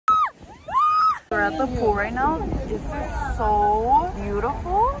We're at the pool right now. This is so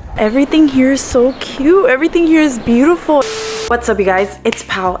beautiful. Everything here is so cute. Everything here is beautiful. What's up, you guys? It's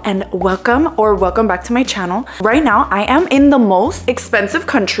Pao and welcome back to my channel. Right now, I am in the most expensive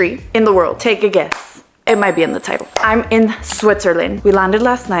country in the world. Take a guess. It might be in the title. I'm in Switzerland. We landed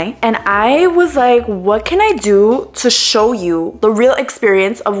last night and I was like, what can I do to show you the real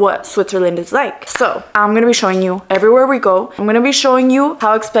experience of what Switzerland is like? So I'm gonna be showing you everywhere we go. I'm gonna be showing you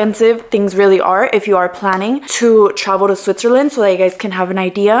how expensive things really are if you are planning to travel to Switzerland so that you guys can have an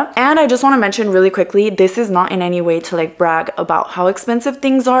idea. And I just wanna mention really quickly, this is not in any way to like brag about how expensive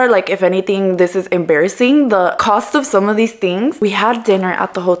things are. Like if anything, this is embarrassing. The cost of some of these things. We had dinner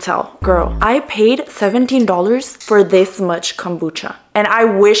at the hotel. Girl, I paid $17 for this much kombucha. And I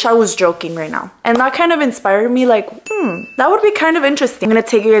wish I was joking right now. And that kind of inspired me like, that would be kind of interesting. I'm gonna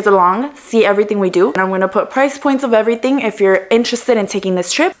take you guys along, see everything we do. And I'm gonna put price points of everything if you're interested in taking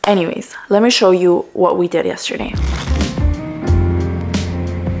this trip. Anyways, let me show you what we did yesterday.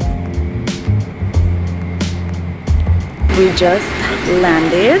 We just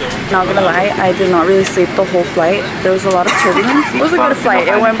landed. Not gonna lie, I did not really sleep the whole flight. There was a lot of turbulence. It was a good flight.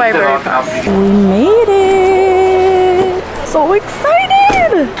 It went by very fast. We made it! So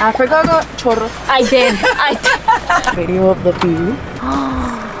excited! Africa got chorro. I did. Video of the view.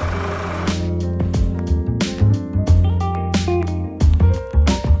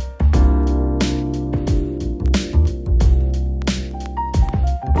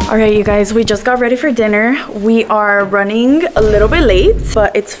 Alright, you guys, we just got ready for dinner. We are running a little bit late,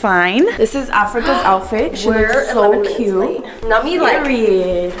 but it's fine. This is Africa's outfit. She looks so cute. Not me like.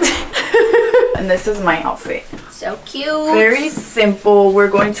 And this is my outfit. So cute. Very simple. We're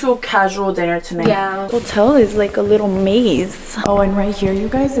going to a casual dinner tonight. Yeah. The hotel is like a little maze. Oh, and right here, you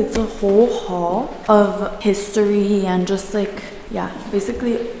guys, it's a whole hall of history and just like, yeah,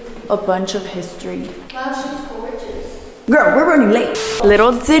 basically a bunch of history. Wow, she's gorgeous. Girl, we're running late.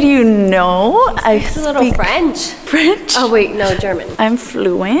 Little did you know, I speak a little French. French? Oh wait, no, German. I'm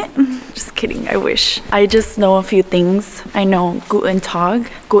fluent. Just kidding, I wish. I just know a few things. I know Guten Tag,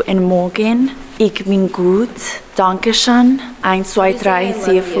 Guten Morgen, Ich bin gut, Dankeschön, 1, 2, 3,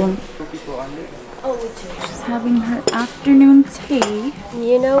 4, 5. Oh, me too. She's having her afternoon tea.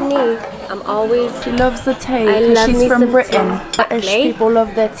 You know me, I'm always. She loves the tea. I love she's me from some Britain. tea. British Really? people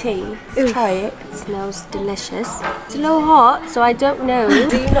love their tea. Let's try it. It smells delicious. It's a little hot, so I don't know.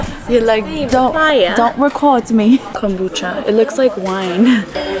 Do you not? You're like, fire? don't record me. Kombucha. It looks like wine.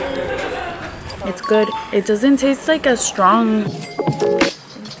 It's good. It doesn't taste like as strong.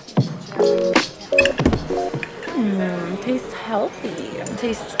 Tastes healthy. It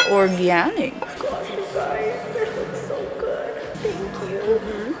tastes organic.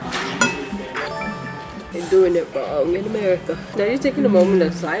 They're doing it wrong in America. Now you're taking a moment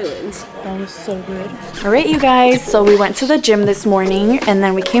of silence. That was so good. All right, you guys. So we went to the gym this morning and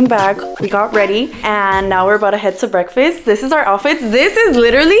then we came back. We got ready and now we're about to head to breakfast. This is our outfits. This is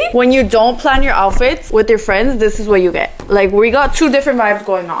literally when you don't plan your outfits with your friends, this is what you get. Like we got two different vibes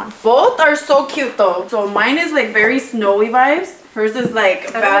going on. Both are so cute though. So mine is like very snowy vibes. Hers is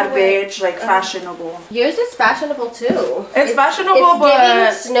like bad bitch, like fashionable. Yours is fashionable too. It's fashionable, it's but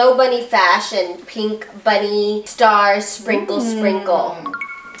giving snow bunny fashion. Pink bunny, stars, sprinkle, sprinkle.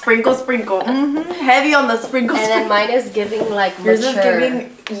 Sprinkle, sprinkle. Heavy on the sprinkle. And then mine is giving like mature. Yours is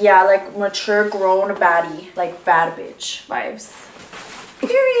giving, yeah, like mature, grown baddie, like bad bitch vibes.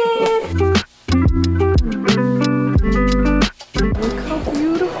 Period. Look how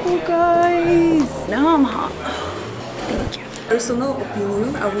beautiful, guys. Now I'm hot. Thank you. Personal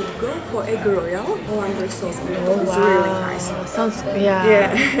opinion, I would go for egg royale or under sauce. It's really nice. Sounds, yeah.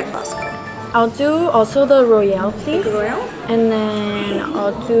 Yeah. I'll do also the Royale, please. Egg royale? And then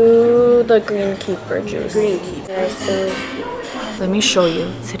I'll do the Green Keeper juice. Green Keeper. Let me show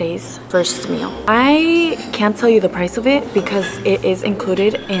you today's first meal. I can't tell you the price of it because it is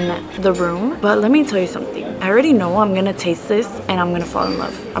included in the room. But let me tell you something. I already know I'm gonna taste this and I'm gonna fall in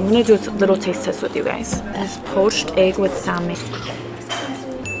love. I'm gonna do a little taste test with you guys. This poached egg with salmon.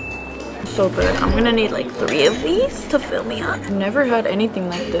 So good. I'm gonna need like 3 of these to fill me up. I've never had anything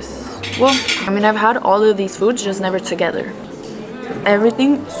like this. Well, I mean, I've had all of these foods, just never together.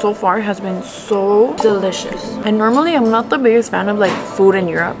 Everything so far has been so delicious. And normally I'm not the biggest fan of like food in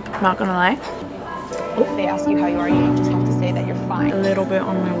Europe, not gonna lie. If they ask you how you are, you just have to say that you're fine. A little bit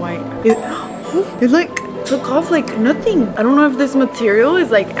on my white. It like took off like nothing. I don't know if this material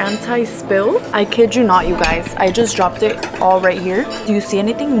is like anti-spill. I kid you not, you guys. I just dropped it all right here. Do you see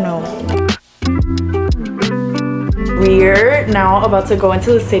anything? No. We're now about to go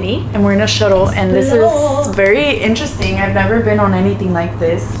into the city and we're in a shuttle, and this is very interesting. I've never been on anything like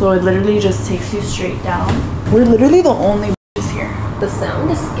this. So it literally just takes you straight down. We're literally the only bitches here. The sound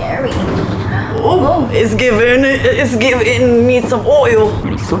is scary. Oh, it's giving me some oil.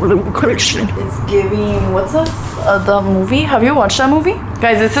 It's giving, what's this? The movie? Have you watched that movie?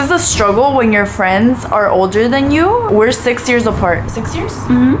 Guys, this is the struggle when your friends are older than you. We're 6 years apart. 6 years?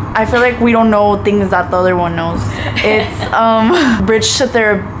 Mm-hmm. I feel like we don't know things that the other one knows. It's bridge to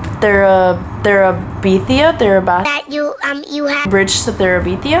Therabithia? That you have. Bridge to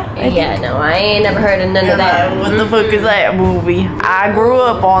Therabithia? Yeah, no, I ain't never heard of none of that. What the fuck is that movie? I grew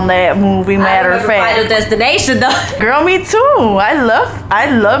up on that movie, matter of fact. Final Destination though. Girl, me too. I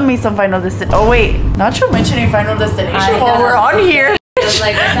love me some Final Destination. Oh wait, not you mentioning Final Destination while we're on here.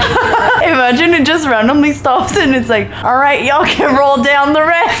 Like, imagine it just randomly stops and it's like, all right, y'all can roll down the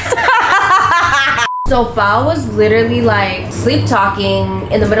rest. So Bao was literally like sleep talking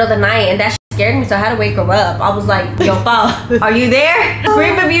in the middle of the night, and that shit scared me, so I had to wake her up. I was like, yo, Bao, are you there?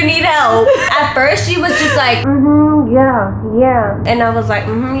 Scream if you need help. At first she was just like, yeah. And I was like,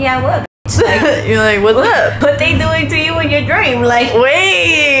 yeah, what? Like, you're like, what's up? What they doing to you in your dream? Like,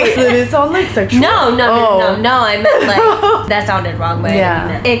 wait, did it sound like sexual? No, I meant like, that sounded wrong, but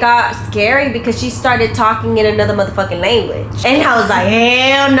yeah. It got scary because she started talking in another motherfucking language. And I was like,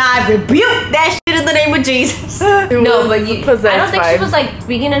 hell nah, I rebuke that shit in the name of Jesus. No, but I don't think she was like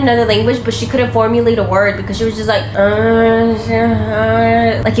speaking another language, but she couldn't formulate a word because she was just like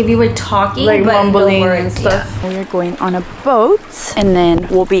if you were talking, like but mumbling no words, and stuff. We're going on a boat and then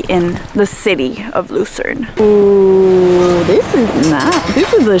we'll be in the city of Lucerne. Ooh, this is nice.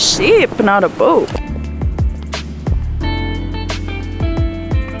 This is a ship, not a boat.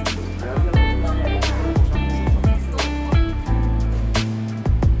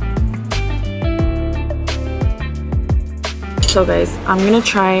 So guys, I'm gonna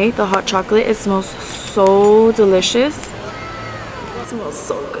try the hot chocolate. It smells so delicious. It smells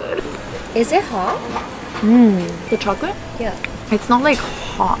so good. Is it hot? The chocolate? Yeah. It's not like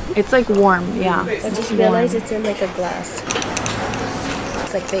hot. It's like warm, yeah. I just realized it's in like a glass.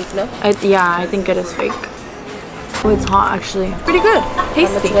 It's like fake, no? Yeah, I think it is fake. Oh, it's hot actually. Pretty good.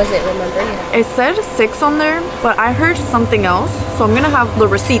 Tasty. How much was it, remember? Yeah. It said 6 on there, but I heard something else. So I'm gonna have the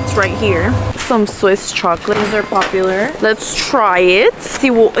receipts right here. Some Swiss chocolate. These are popular. Let's try it.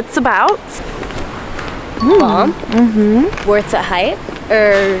 See what it's about. Bomb? Worth the hype?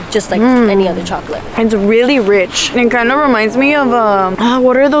 Or just like any other chocolate? It's really rich. It kind of reminds me of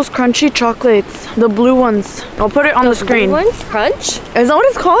what are those crunchy chocolates? The blue ones. I'll put it on the screen. Blue ones? Crunch? Is that what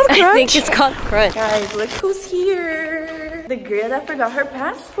it's called? Crunch? I think it's called Crunch. Guys, look who's here. The girl that forgot her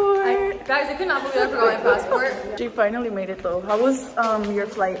passport. Guys, I could not believe I forgot my passport. She finally made it though. How was your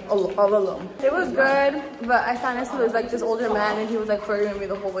flight all alone? It was good, but I sat next to like this older man and he was like flirting with me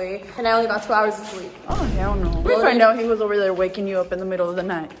the whole way, and I only got 2 hours of sleep. Oh hell no. We find out he was over there waking you up in the middle of the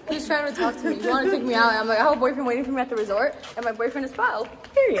night. He's trying to talk to me. He wanted to take me out, and I'm like, I have a boyfriend waiting for me at the resort, and my boyfriend is Bao.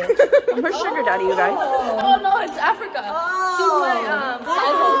 Period. I'm her sugar daddy, you guys. Oh no, it's Africa. She's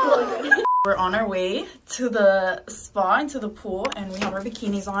my We're on our way to the spa and to the pool, and we have our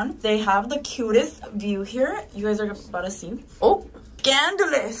bikinis on. They have the cutest view here. You guys are about to see. Oh,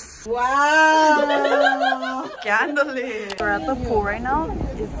 scandalous! Wow! Scandalous! We're at the pool right now.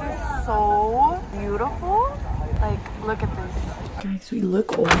 This is so beautiful. Like, look at this. Guys, we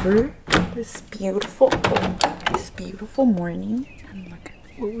look over this beautiful morning, and look at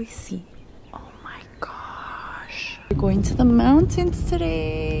what we see. We're going to the mountains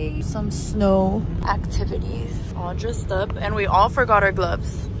today. Some snow activities. All dressed up, and we all forgot our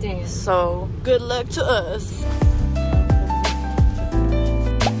gloves. Damn. So good luck to us.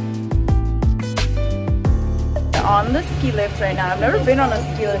 On the ski lift right now. I've never been on a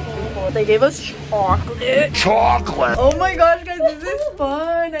ski lift before. They gave us chocolate. Chocolate! Oh my gosh, guys, this is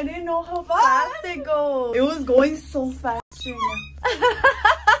fun. I didn't know how fast it goes. It was going so fast.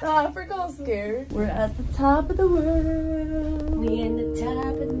 I forgot scared. We're at the top of the world. We in the top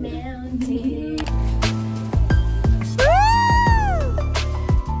of the mountain.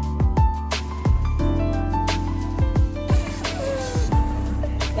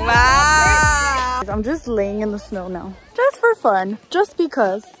 Wow! I'm just laying in the snow now. Just for fun. Just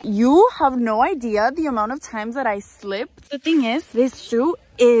because. You have no idea the amount of times that I slipped. The thing is, this suit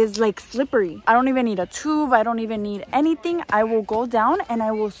is like slippery. I don't even need a tube. I don't even need anything. I will go down and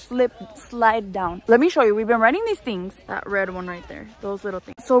I will slide down. Let me show you. We've been riding these things. That red one right there. Those little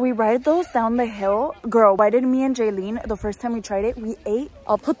things. So we ride those down the hill. Girl, why did me and Jaylene, the first time we tried it, we ate.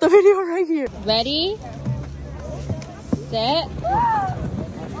 I'll put the video right here. Ready? Set.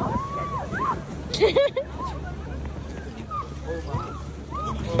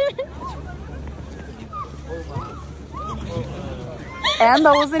 And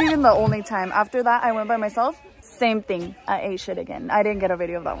that wasn't even the only time. After that, I went by myself. Same thing. I ate shit again. I didn't get a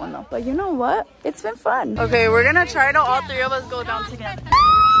video of that one though. But you know what? It's been fun. Okay, we're gonna try to all three of us go down together.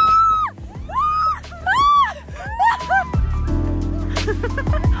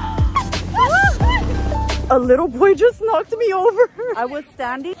 A little boy just knocked me over. I was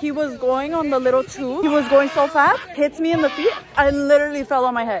standing. He was going on the little tube. He was going so fast. Hits me in the feet. I literally fell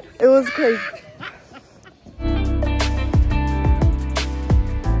on my head. It was crazy.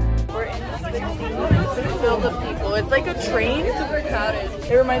 Filled with people. It's like a train. Super crowded.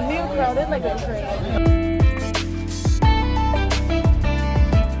 It reminds me of crowded like a train.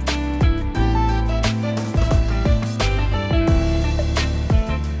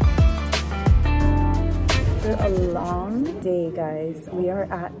 A long day, guys. We are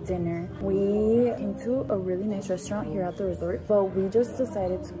at dinner. We came to a really nice restaurant here at the resort, but we just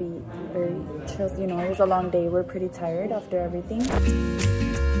decided to be very chill. You know, it was a long day. We're pretty tired after everything.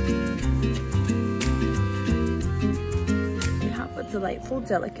 Delightful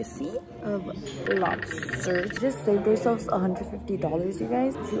delicacy of lobster. Just saved ourselves $150, you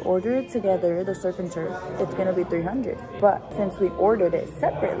guys. If you order it together, the surf and turf, it's gonna be $300. But since we ordered it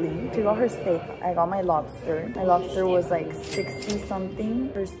separately, she got her steak, I got my lobster. My lobster was like 60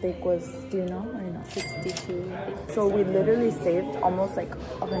 something. Her steak was, do you know? I don't know, 62. So we literally saved almost like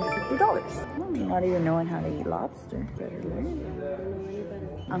 $150. Not even knowing how to eat lobster. Better learn.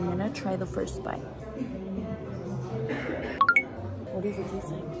 I'm gonna try the first bite. What does it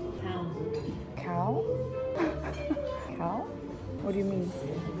taste like? Cow. Cow? Cow? What do you mean?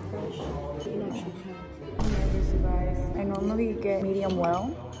 Fresh. I'm nervous, you guys. I normally get medium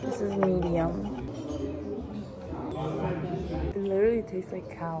well. This is medium. It literally tastes like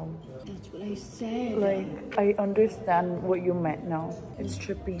cow. That's what I said. Like, I understand what you meant now. It's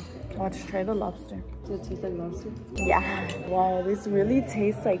trippy. Watch, try the lobster. Does it taste like lobster? Yeah. Wow, this really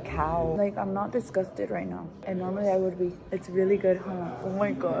tastes like cow. Like, I'm not disgusted right now. And normally I would be. It's really good, huh? Oh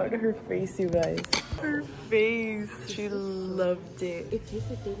my god, her face, you guys. Her face. She loved it. It tastes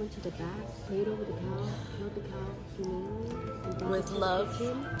like they went to the back, prayed over the cow, killed the cow humanely. With love.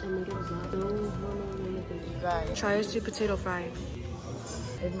 And made it a black. No hormone, nothing. Right. Try a sweet potato fry.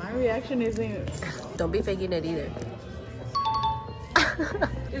 If my reaction isn't... Don't be faking it either.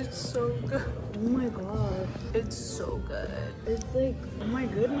 It's so good. Oh my god. It's so good. It's like, oh my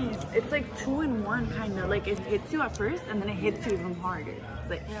goodness. It's like 2-in-1 kind of. Like it hits you at first and then it hits you even harder. It's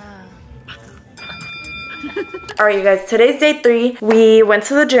like, yeah. Alright, you guys, today's day 3. We went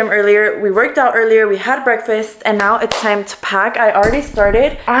to the gym earlier, we worked out earlier, we had breakfast, and now it's time to pack. I already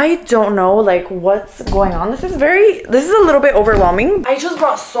started. I don't know like what's going on. This is a little bit overwhelming. I just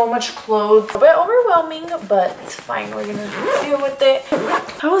brought so much clothes. A bit overwhelming, but it's fine. We're gonna deal with it.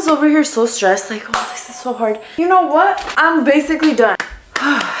 I was over here so stressed, like, oh, this is so hard. You know what? I'm basically done.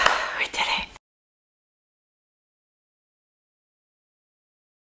 We did it.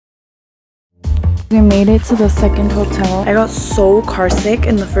 We made it to the second hotel. I got so car sick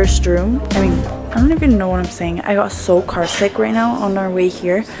in the first room. I mean, I don't even know what I'm saying. I got so car sick right now on our way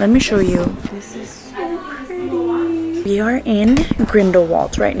here. Let me show you. This is so pretty. We are in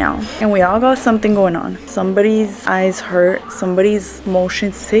Grindelwald right now. And we all got something going on. Somebody's eyes hurt. Somebody's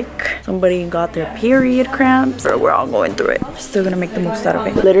motion sick. Somebody got their period cramps. We're all going through it. Still gonna make the most out of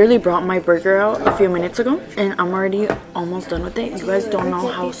it. Literally brought my burger out a few minutes ago. And I'm already almost done with it. You guys don't know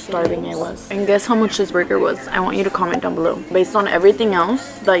how starving I was. And guess how much this burger was? I want you to comment down below. Based on everything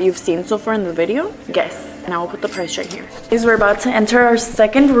else that you've seen so far in the video, guess. And I will put the price right here. Is we're about to enter our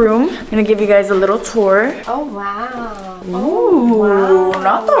second room. I'm gonna give you guys a little tour. Oh wow. Ooh, wow.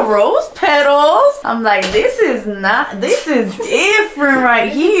 Not the rose petals. I'm like, this is different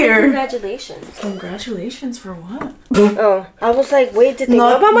right here. Congratulations. Congratulations for what? Oh, I was like, wait, did they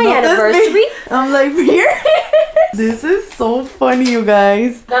know about my anniversary? I'm like, here. This is so funny, you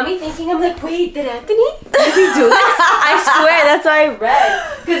guys. Got me thinking, I'm like, wait, did Anthony? Did he do this? I swear, that's what I read.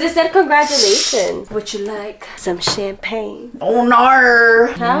 Because it said congratulations. Would you like some champagne? Oh,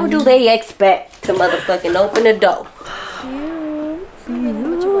 no. How do they expect to motherfucking open the door?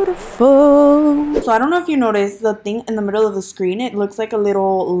 Beautiful. So I don't know if you noticed the thing in the middle of the screen. It looks like a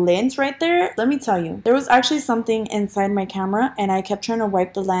little lens right there. Let me tell you, there was actually something inside my camera and I kept trying to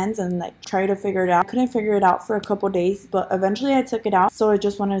wipe the lens and like try to figure it out. I couldn't figure it out for a couple days, but eventually I took it out. So I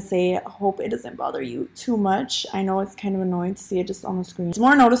just want to say, I hope it doesn't bother you too much. I know it's kind of annoying to see it just on the screen. It's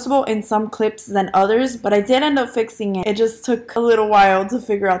more noticeable in some clips than others, but I did end up fixing it. It just took a little while to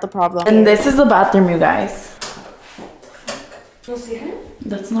figure out the problem. And this is the bathroom, you guys.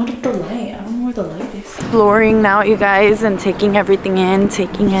 That's not the light. I don't know where the light is. Exploring now, you guys, and taking everything in,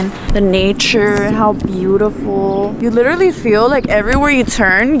 taking in the nature and how beautiful. You literally feel like everywhere you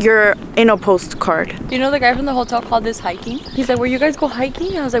turn, you're in a postcard. You know the guy from the hotel called this hiking? He's like, where you guys go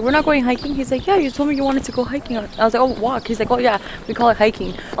hiking? I was like, we're not going hiking. He's like, yeah, you told me you wanted to go hiking. I was like, oh, walk. He's like, oh yeah, we call it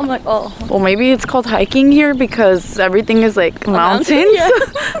hiking. I'm like, oh. Well, maybe it's called hiking here because everything is like mountains. Yeah.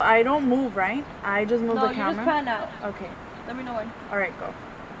 I don't move, right? I just move the camera. No, you just pan out. Okay. Let me know when. All right, go.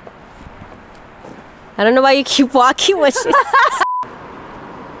 I don't know why you keep walking when she's...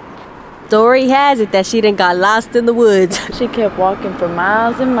 Story has it that she done got lost in the woods. She kept walking for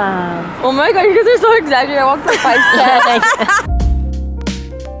miles and miles. Oh my god, you guys are so exaggerated. I walked for 5 steps.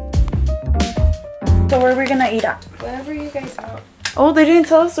 So where are we gonna eat at? Wherever you guys want. Oh, they didn't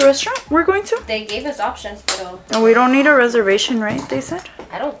tell us the restaurant we're going to? They gave us options, but And we don't need a reservation, right? They said?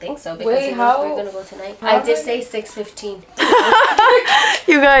 I don't think so because Wait, we're gonna go tonight. I did say 6:15.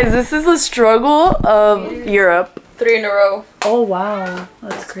 You guys, this is the struggle of Europe. 3 in a row. Oh wow,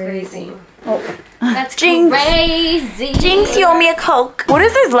 that's crazy. Oh, That's Jinx. crazy. Jinx, you owe me a Coke. What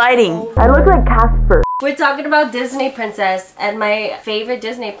is this lighting? I look like Casper. We're talking about Disney princess, and my favorite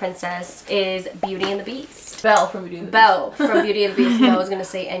Disney princess is Beauty and the Beast. Belle from Beauty and the Belle from Beauty and the Beast. I was gonna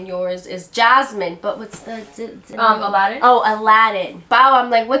say, and yours is Jasmine. But what's the Aladdin. Oh, Aladdin. Bao, I'm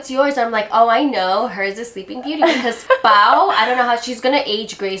like, what's yours? I'm like, oh, I know. Hers is Sleeping Beauty because Bao, I don't know how she's gonna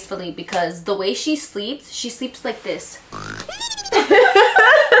age gracefully because the way she sleeps like this.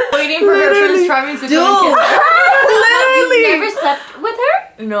 Waiting for her Prince Charming to come and kiss her. You've never slept with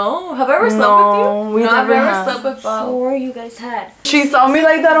her? No. Have I ever slept with you? We I've never never have. slept with Bao. Or you guys had. She saw me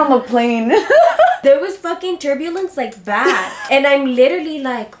like that on the plane. There was fucking turbulence like bad. And I'm literally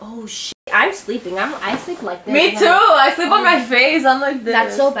like, oh shit. I'm sleeping. I sleep like this. Me too. I sleep on my face. I'm like this.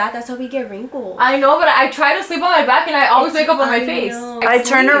 That's so bad. That's how we get wrinkles. I know, but I try to sleep on my back and I always wake up on my face. know. I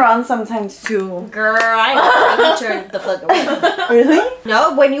turn around sometimes too. Girl, I know. Turn the fuck around. Really?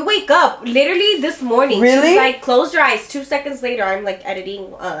 No, when you wake up, literally this morning, Really? she's like, close your eyes. 2 seconds later, I'm like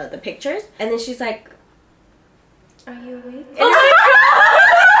editing the pictures. And then she's like, are you awake? And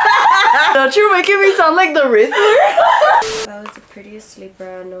Don't you making me sound like the Riddler? I was the prettiest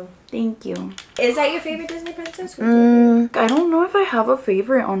sleeper I know. Thank you. Is that your favorite Disney princess? I don't know if I have a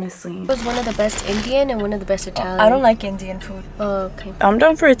favorite, honestly. Was one of the best Indian and one of the best Italian. I don't like Indian food. Oh, okay. I'm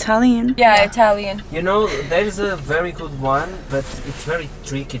down for Italian. Yeah, Italian. You know, there's a very good one, but it's very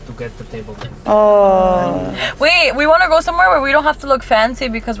tricky to get the table. Oh. Wait, we want to go somewhere where we don't have to look fancy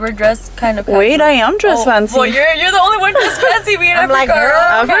because we're dressed kind of. Wait, I am dressed fancy. Well, you're the only one dressed fancy. We in I'm like, Africa.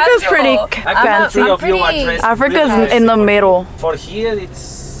 girl, Africa's pretty I cannot fancy. see of you are pretty. dressed Africa's really in the nice. middle. For here,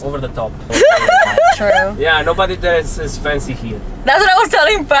 it's over the top. True. Yeah, nobody there is fancy here. That's what I was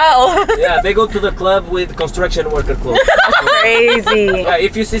telling Pal. Yeah, they go to the club with construction worker clothes. Crazy. Yeah,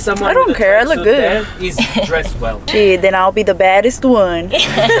 if you see someone I don't with a care, I look tracksuit good. there, he's dressed well. Gee, then I'll be the baddest one.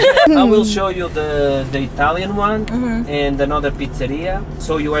 I will show you the Italian one and another pizzeria,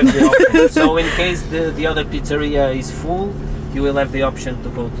 so you have the option. So in case the other pizzeria is full, you will have the option to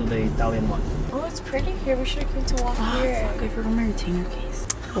go to the Italian one. Oh, it's pretty here. We should have come to walk here. I forgot my retainer case.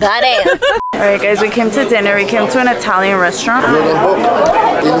 Got it. Alright guys, we came to dinner. We came to an Italian restaurant.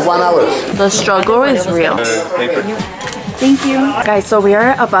 In 1 hour. The struggle is real. Thank you. Guys, so we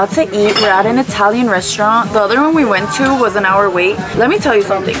are about to eat. We're at an Italian restaurant. The other one we went to was an hour wait. Let me tell you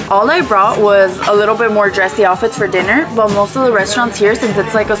something. All I brought was a little bit more dressy outfits for dinner, but most of the restaurants here, since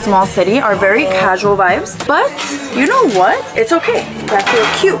it's like a small city, are very casual vibes. But you know what? It's okay. I feel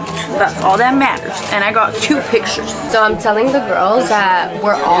cute. That's all that matters. And I got 2 pictures. So I'm telling the girls that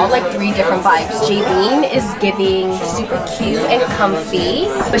we're all like 3 different vibes. Jaylene is giving super cute and comfy,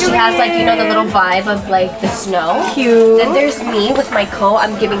 but she has like, you know, the little vibe of like the snow. Cute. Then there's me with my coat.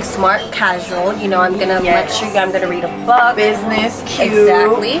 I'm giving smart casual. You know, I'm gonna lecture you. I'm gonna read a book. Business, cute.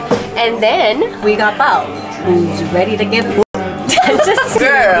 Exactly. And then we got Bao, who's ready to give.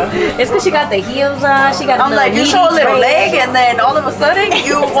 Girl. It's because she got the heels on. She got. I'm like, you show a little leg and then all of a sudden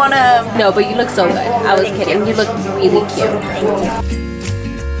you wanna... No, but you look so good. I was kidding. You look really cute.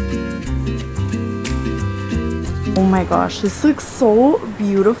 Oh my gosh, this looks so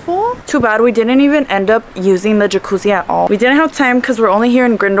beautiful. Too bad we didn't even end up using the jacuzzi at all. We didn't have time because we're only here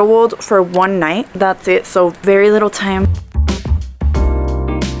in Grindelwald for 1 night. That's it, so very little time.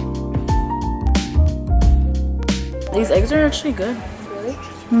 These eggs are actually good. Really?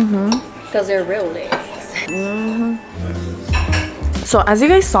 Mm-hmm. Because they're real eggs. Mm-hmm. So as you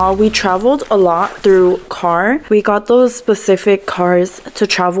guys saw, we traveled a lot through car. We got those specific cars to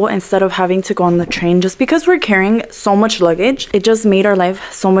travel instead of having to go on the train, just because we're carrying so much luggage. It just made our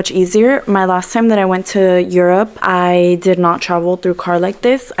life so much easier. My last time that I went to Europe, I did not travel through car like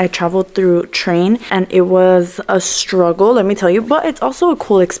this. I traveled through train and it was a struggle, let me tell you, but it's also a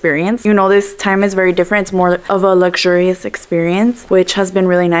cool experience. You know, this time is very different. It's more of a luxurious experience, which has been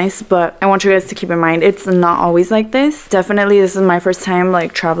really nice, but I want you guys to keep in mind it's not always like this. Definitely this is my first time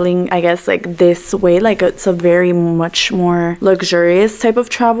like traveling, I guess, like this way. Like it's a very much more luxurious type of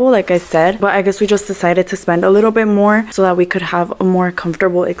travel, like I said, but I guess we just decided to spend a little bit more so that we could have a more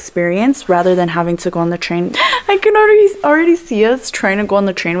comfortable experience rather than having to go on the train. I can already see us trying to go on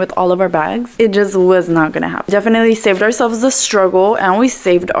the train with all of our bags. It just was not gonna happen. Definitely saved ourselves the struggle, and we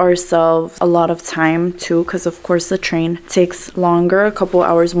saved ourselves a lot of time too, because of course the train takes longer, a couple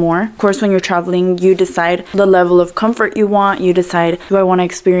hours more. Of course, when you're traveling, you decide the level of comfort you want. You decide, do I want to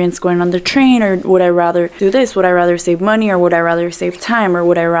experience going on the train, or would I rather do this? Would I rather save money, or would I rather save time, or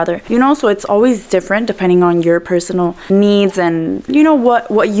would I rather, you know? So it's always different depending on your personal needs and, you know,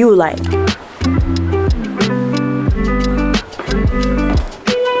 what you like.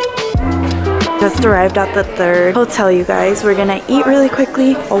 Just arrived at the third hotel, you guys. We're gonna eat really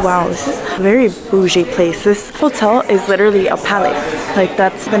quickly. Oh wow, this is a very bougie place. This hotel is literally a palace. Like,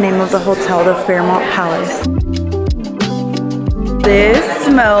 that's the name of the hotel, the Fairmont Palace. This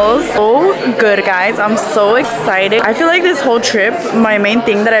smells so good, guys. I'm so excited. I feel like this whole trip, my main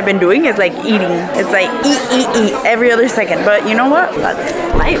thing that I've been doing is like eating. It's like eat every other second. But you know what? That's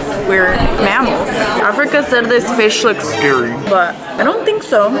life. We're mammals. Africa said this fish looks scary, but I don't think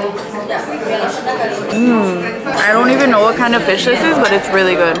so. I don't even know what kind of fish this is, but it's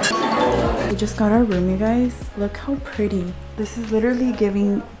really good. We just got our room, you guys. Look how pretty. This is literally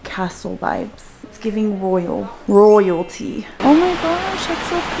giving castle vibes. It's giving royalty. Oh my gosh, that's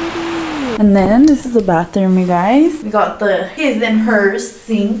so pretty. And then this is the bathroom, you guys. We got the his and hers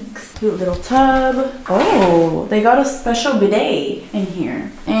sinks. Cute little tub. Oh, they got a special bidet in here.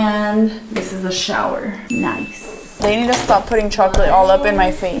 And this is a shower. Nice. They need to stop putting chocolate all up in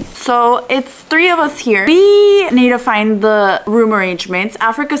my face. So it's 3 of us here. We need to find the room arrangements.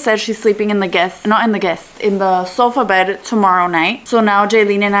 Africa said she's sleeping in the in the sofa bed tomorrow night. So now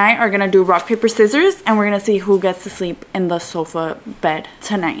Jaylene and I are gonna do rock, paper, scissors, and we're gonna see who gets to sleep in the sofa bed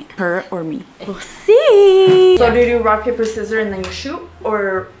tonight, her or me. We'll see. So do you do rock, paper, scissors and then you shoot?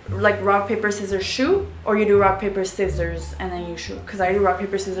 Or like rock, paper, scissors, shoot? Or you do rock, paper, scissors and then you shoot? Because I do rock,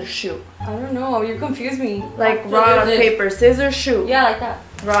 paper, scissors, shoot. I don't know. You confuse me. Like rock, paper, scissors, shoot. Yeah, like that.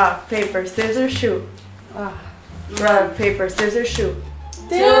 Rock, paper, scissors, shoot. Rock, paper, scissors, shoot.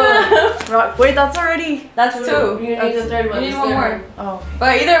 Rock. Wait, that's already. That's 2. You need the third one. You need one more. Oh. Okay.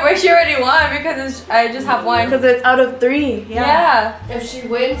 But either way, she already won because I just have one. Because it's out of 3. Yeah. If she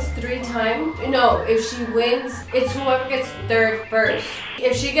wins 3 times, no. If she wins, it's whoever gets third first.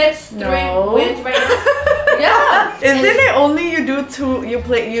 If she gets 3 wins right now. Yeah. Isn't it only you do 2?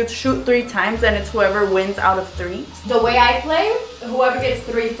 You shoot 3 times and it's whoever wins out of 3. The way I play, whoever gets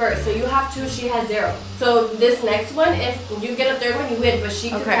 3 first. So you have 2, she has 0. So this next one, if you get a third one, you win, but she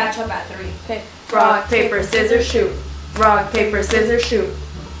can catch up at 3. Okay. Rock, paper, scissors, shoot. Rock, paper, scissors, shoot.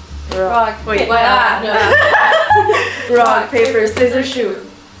 Rock, wait. No. Rock, paper, scissors, shoot.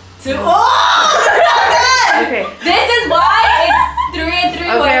 2. Oh! Okay. This is why it's 3 and 3.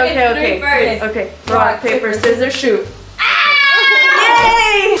 Okay. Okay. Rock, paper, scissors, shoot.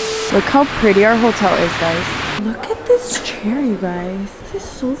 Yay! Look how pretty our hotel is, guys. Look at this chair, you guys. This is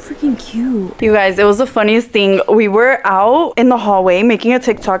so freaking cute. You guys, it was the funniest thing. We were out in the hallway making a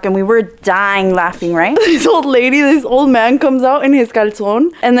TikTok and we were dying laughing, right? This old man comes out in his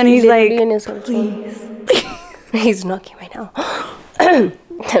calzone and then he's like, in his please. He's knocking right now.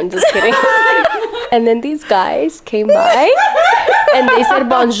 I'm just kidding. And then these guys came by and they said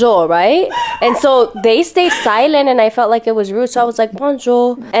bonjour, right? And so they stayed silent and I felt like it was rude. So I was like,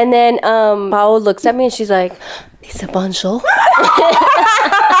 bonjour. And then Pao looks at me and she's like, they said bonjour.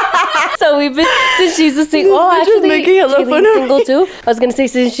 So we've been, since she's a single, actually, Jaylene's single too. I was gonna say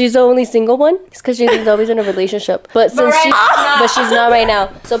since she's the only single one, it's because Jaylene's always in a relationship. But since she's not right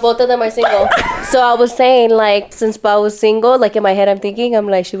now. So both of them are single. So I was saying like, since Pao was single, like in my head I'm thinking, I'm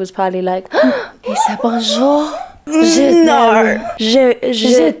like, she was probably like, he said bonjour.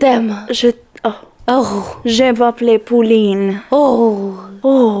 Je t'aime. Oh. Je m'appelle Pauline. Oh.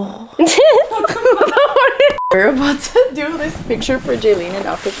 We're about to do this picture for Jaylene in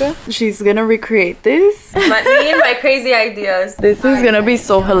Africa. She's gonna recreate this. Me and my crazy ideas. This is gonna be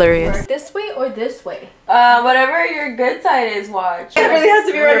so hilarious. This way or this way? Whatever your good side is, watch. It really has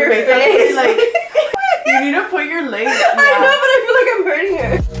to be around your face. Like, You need to put your leg. I know, but I feel like I'm hurting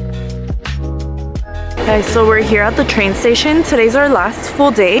her. Guys, so we're here at the train station. Today's our last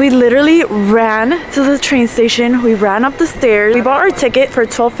full day. We literally ran to the train station. We ran up the stairs. We bought our ticket for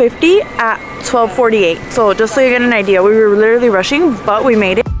 $12.50 at 12:48. So just so you get an idea, we were literally rushing, but we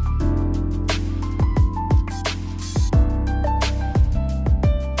made it.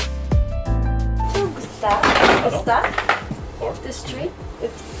 This train?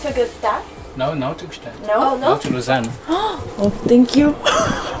 It's to Gustav? No, no to Gstaad. No? Oh, no? No to Lausanne. Oh, thank you.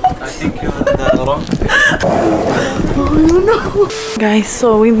 I think you're the wrong. Oh no. Guys,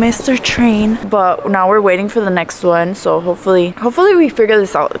 so we missed our train, but now we're waiting for the next one. So hopefully we figure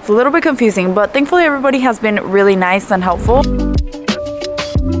this out. It's a little bit confusing, but thankfully everybody has been really nice and helpful.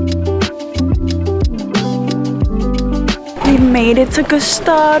 We made it to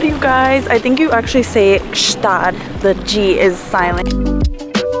Gstaad, you guys. I think you actually say Gstaad. The G is silent.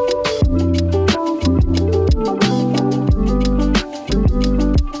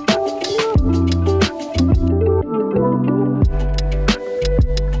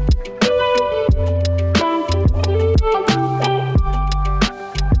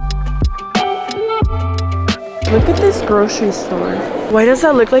 Look at this grocery store. Why does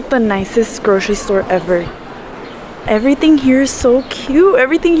that look like the nicest grocery store ever? Everything here is so cute.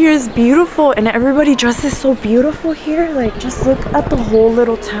 Everything here is beautiful, and everybody dresses so beautiful here. Like, just look at the whole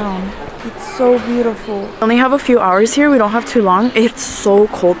little town. It's so beautiful. We only have a few hours here. We don't have too long. It's so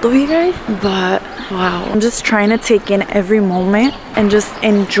cold though, you guys. But wow, I'm just trying to take in every moment and just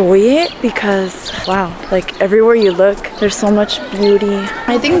enjoy it because wow, like everywhere you look, there's so much beauty.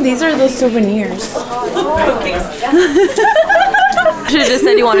 I think these are the souvenirs. Should have just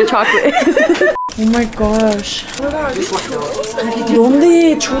said you wanted chocolate. Oh my gosh.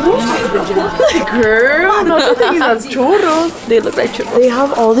 ¿Dónde? ¿Churros? Girl, no te think that's churros. They look like churros. They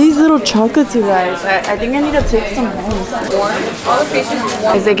have all these little chocolates, you guys. I think I need to take some home.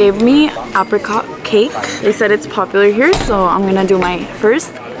 Guys, they gave me apricot cake. They said it's popular here, so I'm gonna do my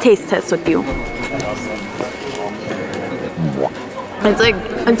first taste test with you. It's like,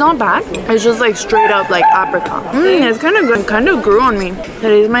 it's not bad. It's just like straight up like apricot. It's kind of good. It kind of grew on me.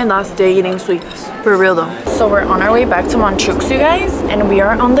 Today's my last day eating sweets. For real though. So we're on our way back to Montjuic, you guys. And we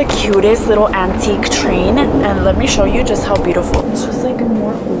are on the cutest little antique train. And let me show you just how beautiful. It's just like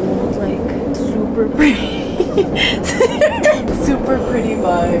more old, like super pretty. Super pretty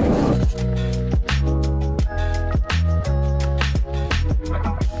vibe.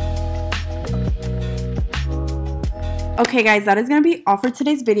 Okay guys, that is going to be all for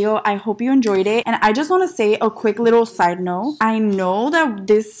today's video. I hope you enjoyed it. And I just want to say a quick little side note. I know that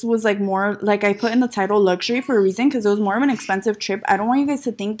this was like more, like I put in the title luxury for a reason because it was more of an expensive trip. I don't want you guys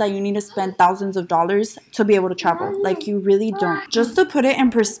to think that you need to spend thousands of dollars to be able to travel. Like you really don't. Just to put it in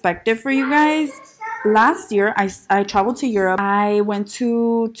perspective for you guys, last year I traveled to Europe. I went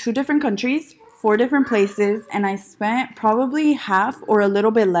to 2 different countries, 4 different places, and I spent probably half or a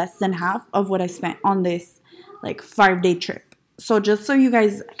little bit less than half of what I spent on this like 5-day trip. So just so you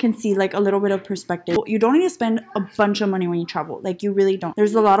guys can see like a little bit of perspective, you don't need to spend a bunch of money when you travel. Like you really don't.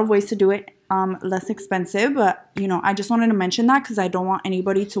 There's a lot of ways to do it less expensive, but you know, I just wanted to mention that because I don't want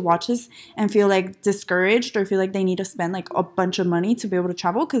anybody to watch this and feel like discouraged or feel like they need to spend like a bunch of money to be able to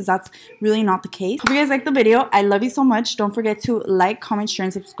travel, because that's really not the case. Hope you guys liked the video. I love you so much. Don't forget to like, comment, share,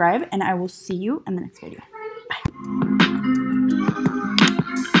 and subscribe, and I will see you in the next video.